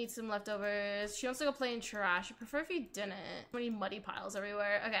also need some leftovers. She wants to go play in trash. I prefer if you didn't. So many muddy piles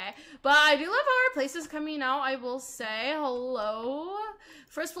everywhere. Okay. But I do love how our place is coming out, I will say. Hello.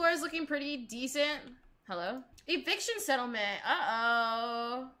 First floor is looking pretty decent. Hello? Eviction settlement.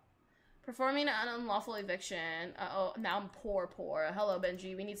 Uh-oh. Performing an unlawful eviction. Uh-oh, now I'm poor. Hello,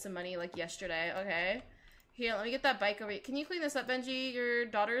 Benji. We need some money like yesterday. Okay. Here, let me get that bike over here. Can you clean this up, Benji? Your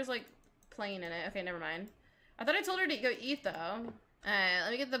daughter's like playing in it. Okay, never mind. I thought I told her to go eat though. Alright,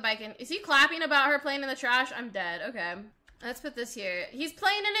 let me get the bike in. Is he clapping about her playing in the trash? I'm dead. Okay. Let's put this here. He's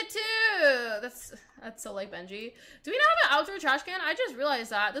playing in it too! That's so like Benji. Do we not have an outdoor trash can? I just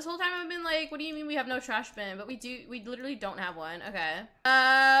realized that. This whole time I've been like, what do you mean we have no trash bin? But we literally don't have one. Okay.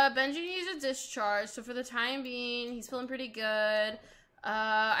 Benji needs a discharge, so for the time being, he's feeling pretty good.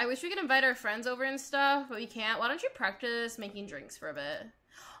 I wish we could invite our friends over and stuff, but we can't. Why don't you practice making drinks for a bit?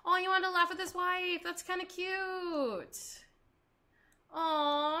 Oh, you want to laugh with his wife? That's kind of cute.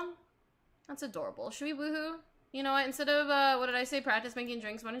 Aww. That's adorable. Should we woohoo? You know what? Instead of, what did I say? Practice making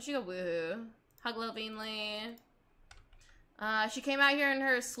drinks. Why don't you go woohoo? Hug lovingly. She came out here in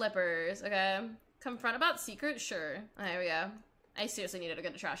her slippers. Okay. Confront about secret? Sure. Oh, there we go. I seriously needed to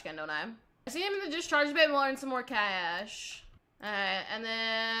get a trash can, don't I? I see him in the discharge bit. We'll earn some more cash. Alright. And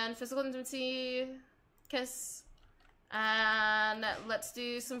then physical intimacy. Kiss. And let's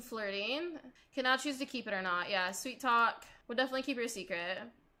do some flirting. Can now choose to keep it or not. Yeah. Sweet talk. We'll definitely keep your secret.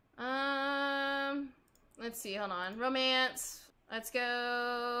 Let's see, hold on. Romance. Let's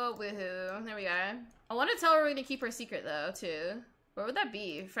go. Woohoo. There we go. I want to tell her we're going to keep her secret, though, too. What would that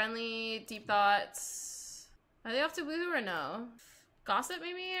be? Friendly, deep thoughts. Are they off to woohoo or no? Gossip,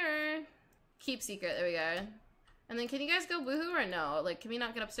 maybe? Or keep secret. There we go. And then can you guys go woohoo or no? Like, can we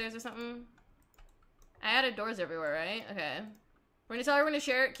not get upstairs or something? I added doors everywhere, right? Okay. We're going to tell her we're going to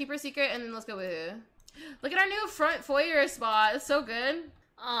share it, keep her secret, and then let's go woohoo. Look at our new front foyer spot. It's so good.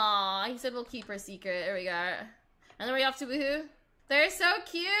 Aw, he said we'll keep her secret. There we go. And then we're off to woohoo. They're so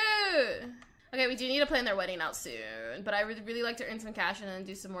cute. Okay, we do need to plan their wedding out soon. But I would really like to earn some cash and then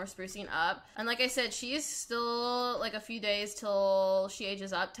do some more sprucing up. And like I said, she is still like a few days till she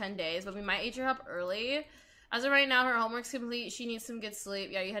ages up, 10 days. But we might age her up early. As of right now, her homework's complete. She needs some good sleep.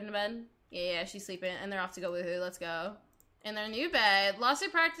 Yeah, you heading to bed? Yeah, she's sleeping. And they're off to go woohoo. Let's go. In their new bed.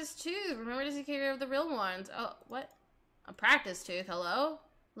 Lawsuit practice tooth. Remember to take care of the real ones. Oh, what? A practice tooth. Hello?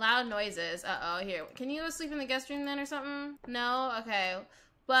 Loud noises. Uh-oh, here. Can you go sleep in the guest room then or something? No? Okay.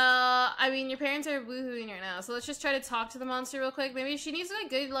 Well, I mean, your parents are woohooing right now, so let's just try to talk to the monster real quick. Maybe she needs, like,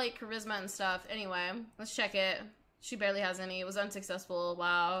 good, like, charisma and stuff. Anyway, let's check it. She barely has any. It was unsuccessful.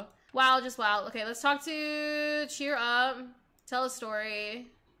 Wow. Wow, just wow. Okay, let's talk to Cheer Up. Tell a story.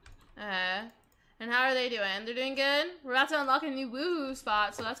 And how are they doing? They're doing good? We're about to unlock a new woohoo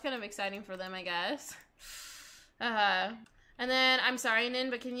spot, so that's kind of exciting for them, I guess. And then, I'm sorry,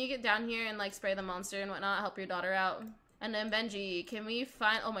 Nin, but can you get down here and, like, spray the monster and whatnot? Help your daughter out. And then, Benji, can we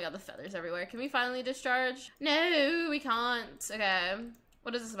oh my god, the feathers everywhere. Can we finally discharge? No, we can't. Okay.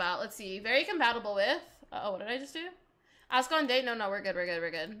 What is this about? Let's see. Very compatible with. Uh-oh, what did I just do? Ask on date? No, we're good, we're good, we're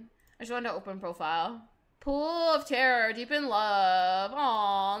good. I just wanted to open profile. Pool of Terror, Deep in Love.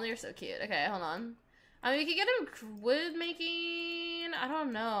 Aw, you're so cute. Okay, hold on. I mean, we could get him wood making. I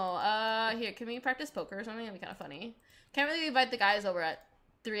don't know. Here, can we practice poker or something? That'd be kind of funny. Can't really invite the guys over at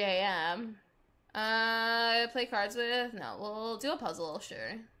 3 a.m. Play cards with? No, we'll do a puzzle,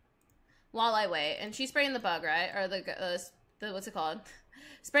 sure. While I wait. And she's spraying the bug, right? Or the what's it called?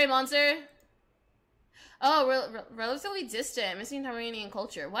 Spray monster? Oh, relatively distant. Missing Tamarian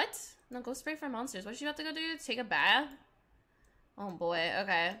culture. What? No, go spray for monsters. What's she about to go do? Take a bath? Oh boy,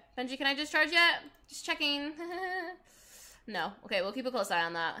 okay. Benji, can I discharge yet? Just checking. No. Okay, we'll keep a close eye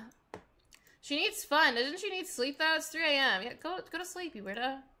on that. She needs fun. Doesn't she need sleep though? It's 3 a.m. Yeah, go to sleep, you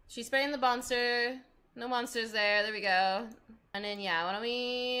weirdo. She's spraying the monster. No monsters there. There we go. And then, yeah, why don't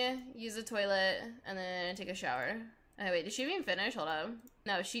we use the toilet and then take a shower? Oh, wait, did she even finish? Hold on.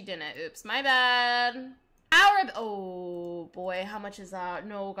 No, she didn't. Oops, my bad. Oh, boy, how much is that?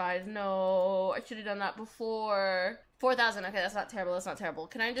 No, guys, no. I should have done that before. 4,000. Okay, that's not terrible. That's not terrible.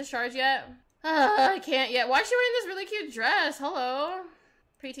 Can I discharge yet? I can't yet. Why is she wearing this really cute dress? Hello?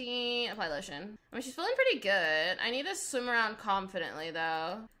 Preteen. Apply lotion. I mean, she's feeling pretty good. I need to swim around confidently,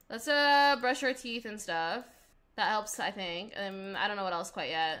 though. Let's, brush our teeth and stuff. That helps, I think. I don't know what else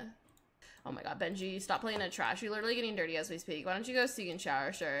quite yet. Oh my god, Benji, stop playing in the trash. You're literally getting dirty as we speak. Why don't you go seek and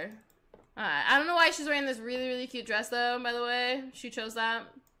shower? Sure. Alright, I don't know why she's wearing this really, really cute dress, though, by the way. She chose that.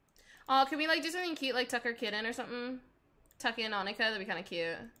 Oh, can we, like, do something cute, like tuck her kid in or something? Tuck in Annika? That'd be kind of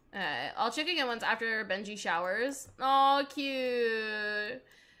cute. Alright, I'll check again once after Benji showers. Oh, cute.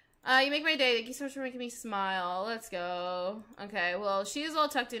 You make my day. Thank you so much for making me smile. Let's go. Okay, well, she's all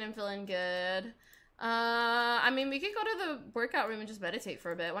tucked in and feeling good. I mean, we could go to the workout room and just meditate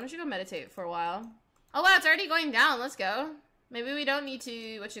for a bit. Why don't you go meditate for a while? Oh, wow, it's already going down. Let's go. Maybe we don't need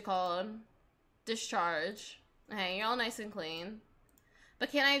to, discharge. Hey, you're all nice and clean.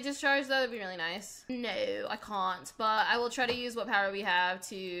 But can I discharge, though? That'd be really nice. No, I can't. But I will try to use what power we have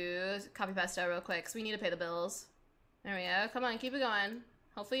to copy pasta real quick, because we need to pay the bills. There we go. Come on, keep it going.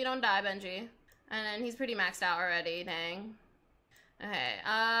 Hopefully you don't die, Benji. And then he's pretty maxed out already, dang. Okay,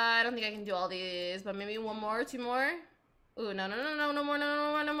 I don't think I can do all these, but maybe one more, two more? Ooh, no, no, no, no, no more, no,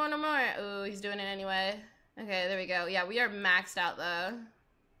 no more, no more, no more. Ooh, he's doing it anyway. Okay, there we go. Yeah, we are maxed out, though.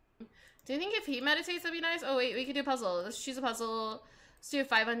 Do you think if he meditates, that'd be nice? Oh, wait, we could do a puzzle. Let's choose a puzzle. Let's do a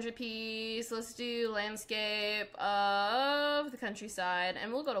 500 piece. Let's do landscape of the countryside.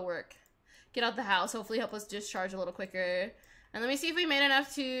 And we'll go to work. Get out the house. Hopefully help us discharge a little quicker. And let me see if we made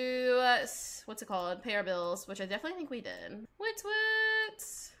enough to, what's it called? Pay our bills, which I definitely think we did. What?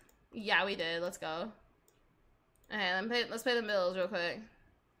 Yeah, we did. Let's go. Okay, let's pay the bills real quick.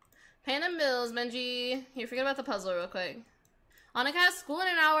 Paying them bills, Benji. Here, forget about the puzzle real quick. Annika has school in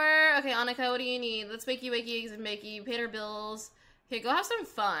an hour. Okay, Annika, what do you need? Let's bakey, eggs, and bakey. Paid our bills. Okay, go have some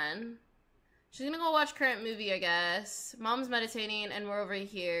fun. She's gonna go watch current movie, I guess. Mom's meditating, and we're over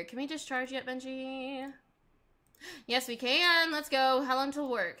here. Can we discharge yet, Benji? Yes, we can. Let's go. How long till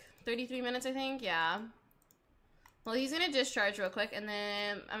work? 33 minutes, I think? Yeah. Well, he's gonna discharge real quick, and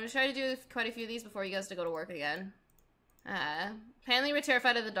then I'm gonna try to do quite a few of these before he goes to go to work again. Apparently we're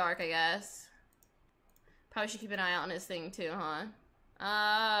terrified of the dark, I guess. Probably should keep an eye out on his thing, too, huh?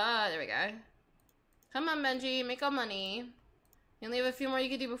 There we go. Come on, Benji. Make our money. You only have a few more you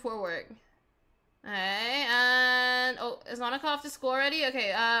could do before work. Okay, and... Oh, is Monica off to school already?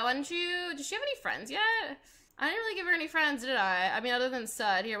 Okay, why don't you... Does she have any friends yet? I didn't really give her any friends, did I? I mean, other than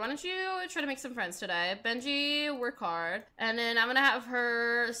Sud. Here, why don't you try to make some friends today? Benji, work hard. And then I'm gonna have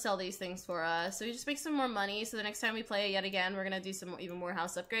her sell these things for us. So we just make some more money, so the next time we play yet again, we're gonna do some even more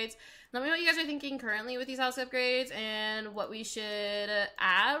house upgrades. Let me know what you guys are thinking currently with these house upgrades, and what we should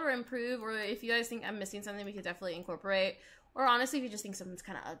add or improve, or if you guys think I'm missing something we could definitely incorporate. Or honestly, if you just think something's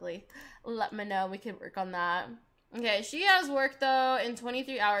kind of ugly, let me know. We could work on that. Okay, she has work, though, in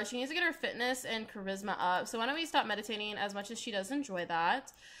 23 hours. She needs to get her fitness and charisma up. So why don't we stop meditating as much as she does enjoy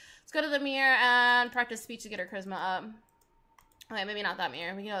that. Let's go to the mirror and practice speech to get her charisma up. Okay, maybe not that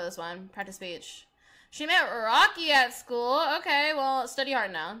mirror. We can go to this one. Practice speech. She met Rocky at school. Okay, well, study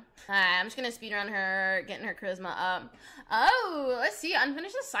hard now. I'm just gonna speed around her, getting her charisma up. Oh, let's see.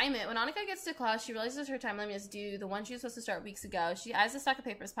 Unfinished assignment. When Annika gets to class, she realizes her time limit is due. The one she was supposed to start weeks ago. She has a stack of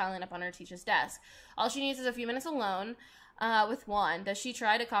papers piling up on her teacher's desk. All she needs is a few minutes alone with one. Does she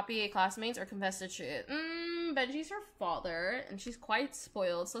try to copy a classmate's or confess the truth? Benji's her father, and she's quite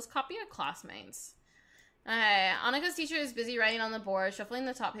spoiled, so let's copy a classmate's. Okay, Annika's teacher is busy writing on the board, shuffling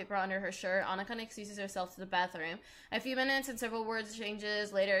the top paper under her shirt. Annika excuses herself to the bathroom. A few minutes and several words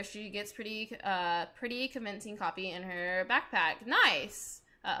changes later, she gets pretty convincing copy in her backpack. Nice!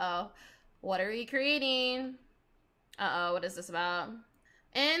 Uh-oh. What are we creating? Uh-oh, what is this about?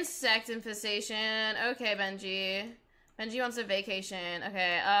 Insect infestation. Okay, Benji. Benji wants a vacation.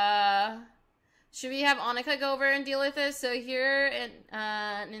 Okay, should we have Annika go over and deal with this? So here in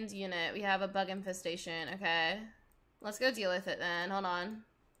Nin's unit, we have a bug infestation. Okay. Let's go deal with it then. Hold on.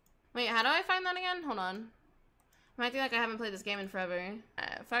 Wait, how do I find that again? Hold on. I might think like I haven't played this game in forever.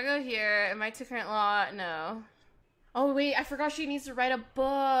 If I go here, am I to current law? No. Oh, wait, I forgot she needs to write a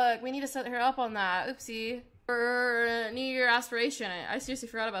book. We need to set her up on that. Oopsie. For New Year aspiration. I seriously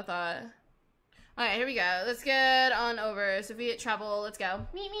forgot about that. Alright, here we go. Let's get on over. So if we hit travel, let's go.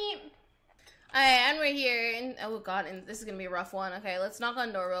 Meep, meep. Alright, and we're here, and oh god, and this is gonna be a rough one. Okay, let's knock on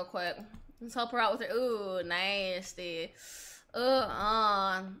the door real quick. Let's help her out with her. Ooh, nasty.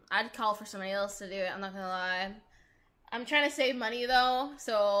 I'd call for somebody else to do it, I'm not gonna lie. I'm trying to save money though,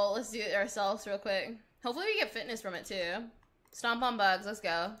 so let's do it ourselves real quick. Hopefully we get fitness from it too. Stomp on bugs, let's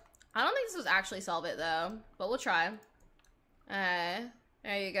go. I don't think this was actually solve it though, but we'll try. Alright,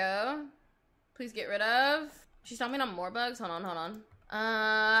 there you go. Please get rid of. She's stomping on more bugs? Hold on.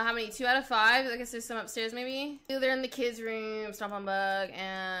 How many? 2 out of 5? I guess there's some upstairs, maybe? Ew, they're in the kids' room. Stomp on bug.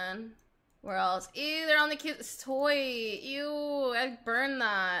 And where else? Ew, they're on the kids' toy. Ew, I burned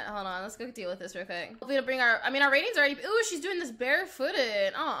that. Hold on, let's go deal with this real quick. Hopefully to bring our ratings already. Ooh, she's doing this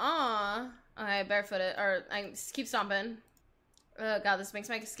barefooted. Okay, barefooted. Or, I just keep stomping. Oh god, this makes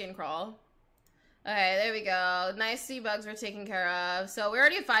my skin crawl. Okay, there we go. Nice sea bugs were taken care of. So we're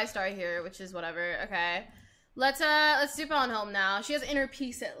already a 5-star here, which is whatever. Okay. Let's zip on home now. She has inner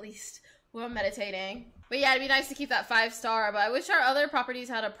peace at least while meditating. But yeah, it'd be nice to keep that 5-star. But I wish our other properties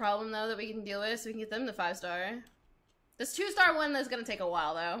had a problem though that we can deal with, so we can get them to 5-star. This 2-star one is gonna take a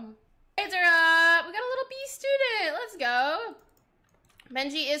while though. Grades are up. We got a little B student. Let's go.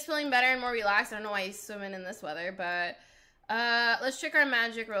 Benji is feeling better and more relaxed. I don't know why he's swimming in this weather, but let's check our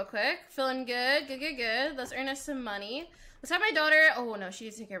magic real quick. Feeling good. Good. Let's earn us some money. Let's have my daughter. Oh no, she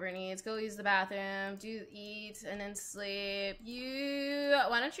needs to take care of her needs. Go use the bathroom, eat, and then sleep.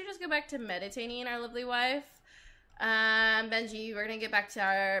 Why don't you just go back to meditating, our lovely wife? Benji, we're gonna get back to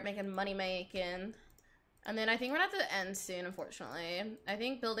our money making. And then I think we're gonna have to end soon, unfortunately. I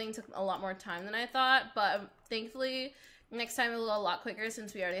think building took a lot more time than I thought, but thankfully Next time it'll go a lot quicker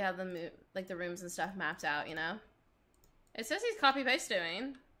since we already have the rooms and stuff mapped out, you know? It says he's copy-paste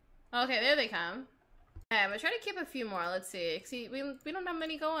doing. Okay, there they come. Okay, I'm gonna try to keep a few more. Let's see. See, we don't have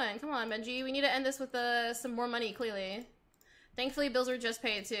many going. Come on, Benji. We need to end this with some more money, clearly. Thankfully, bills were just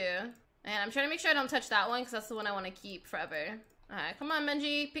paid, too. And I'm trying to make sure I don't touch that one, because that's the one I want to keep forever. Alright, come on,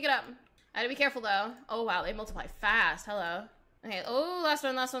 Benji. Pick it up. I gotta be careful, though. Oh, wow. They multiply fast. Hello. Okay. Oh, last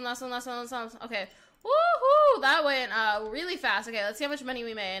one. Okay. Woohoo! That went really fast. Okay, let's see how much money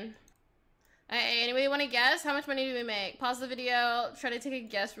we made. Hey, anybody want to guess? How much money did we make? Pause the video. Try to take a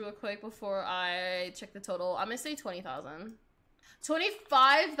guess real quick before I check the total. I'm gonna say 20,000.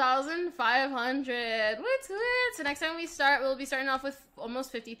 25,500. What's what? So next time we start, we'll be starting off with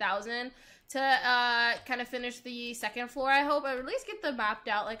almost 50,000 to kind of finish the second floor, I hope. Or at least get the mapped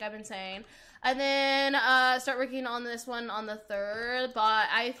out, like I've been saying. And then start working on this one on the third. But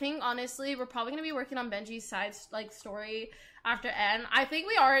I think, honestly, we're probably going to be working on Benji's side, story after N. I think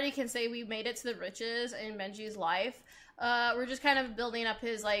we already can say we made it to the riches in Benji's life. We're just kind of building up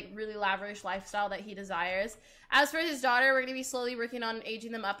his, really lavish lifestyle that he desires. As for his daughter, we're going to be slowly working on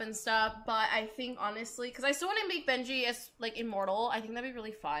aging them up and stuff. But I think, honestly, because I still want to make Benji as, immortal. I think that'd be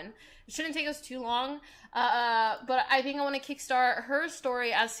really fun. It shouldn't take us too long. But I think I want to kickstart her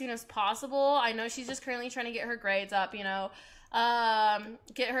story as soon as possible. I know she's just currently trying to get her grades up, you know.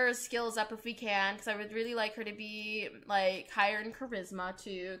 Get her skills up if we can, because I would really like her to be higher in charisma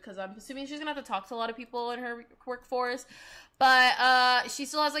too, because I'm assuming she's gonna have to talk to a lot of people in her workforce. But she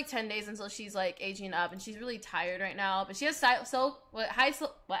still has 10 days until she's aging up, and she's really tired right now. But she has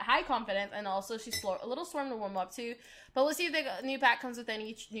high confidence, and also she's a little storm to warm up to. But we'll see if the new pack comes with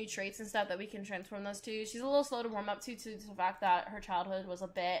any new traits and stuff that we can transform those to. She's a little slow to warm up to the fact that her childhood was a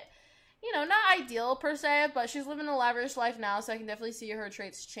bit, you know, not ideal per se, but she's living a lavish life now, so I can definitely see her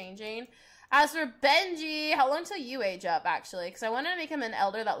traits changing. As for Benji, how long till you age up, actually? Because I wanted to make him an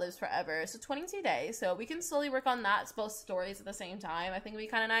elder that lives forever. So 22 days, so we can slowly work on that, both stories at the same time. I think it'd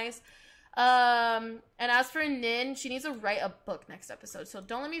be kind of nice. And as for Nin, she needs to write a book next episode, so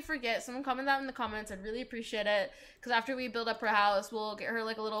don't let me forget. Someone comment that in the comments. I'd really appreciate it, because after we build up her house, we'll get her a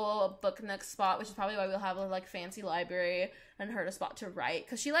little book next spot, which is probably why we'll have a fancy library and her a spot to write,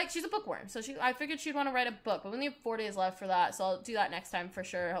 because she's a bookworm, so I figured she'd want to write a book, but we only have 4 days left for that, so I'll do that next time for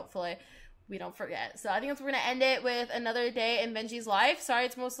sure. Hopefully we don't forget. So I think we're gonna end it with another day in Benji's life. Sorry,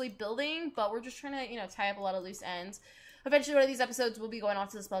 it's mostly building, but we're just trying to, you know, tie up a lot of loose ends. Eventually, one of these episodes will be going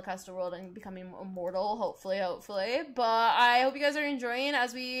off to the Spellcaster world and becoming immortal, hopefully. But I hope you guys are enjoying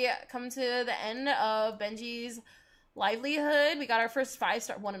as we come to the end of Benji's livelihood. We got our first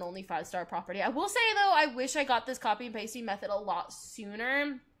 5-star, one and only 5-star property. I will say, though, I wish I got this copy and pasting method a lot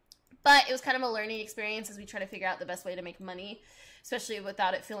sooner. But it was kind of a learning experience as we try to figure out the best way to make money, especially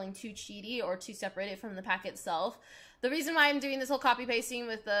without it feeling too cheaty or too separated from the pack itself. The reason why I'm doing this whole copy pasting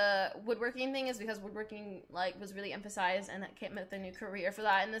with the woodworking thing is because woodworking was really emphasized, and that came with a new career for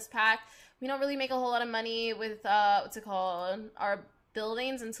that in this pack. We don't really make a whole lot of money with what's it called, our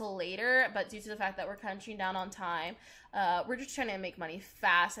buildings until later, but due to the fact that we're crunching down on time, we're just trying to make money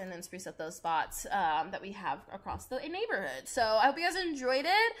fast and then spruce up those spots that we have across the neighborhood. So I hope you guys enjoyed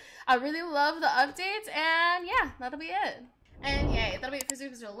it. I really love the updates, and yeah, that'll be it. And yeah, that'll be it for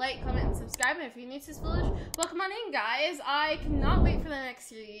Zoom. So like, comment, and subscribe. And if you're new to this village, welcome on in, guys. I cannot wait for the next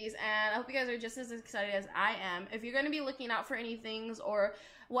series, and I hope you guys are just as excited as I am. If you're going to be looking out for any things or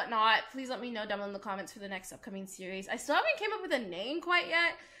whatnot, please let me know down in the comments for the next upcoming series. I still haven't came up with a name quite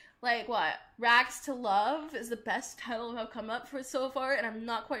yet. Rags to Love is the best title I've come up for so far, and I'm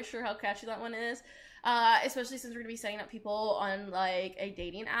not quite sure how catchy that one is. Especially since we're gonna be setting up people on a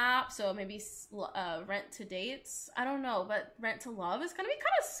dating app, so maybe Rent to Dates. I don't know, but Rent to Love is gonna be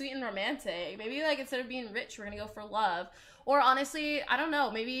kind of sweet and romantic. Maybe instead of being rich, we're gonna go for love. Or honestly, I don't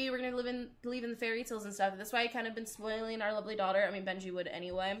know. Maybe we're gonna believe in the fairy tales and stuff. That's why I kind of been spoiling our lovely daughter. I mean, Benji would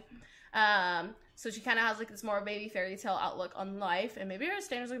anyway. So she kind of has this more baby fairy tale outlook on life, and maybe her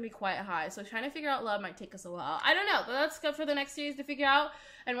standards are gonna be quite high. So trying to figure out love might take us a while. I don't know, but that's good for the next series to figure out,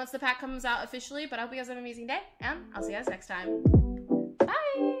 and once the pack comes out officially. But I hope you guys have an amazing day, and I'll see you guys next time.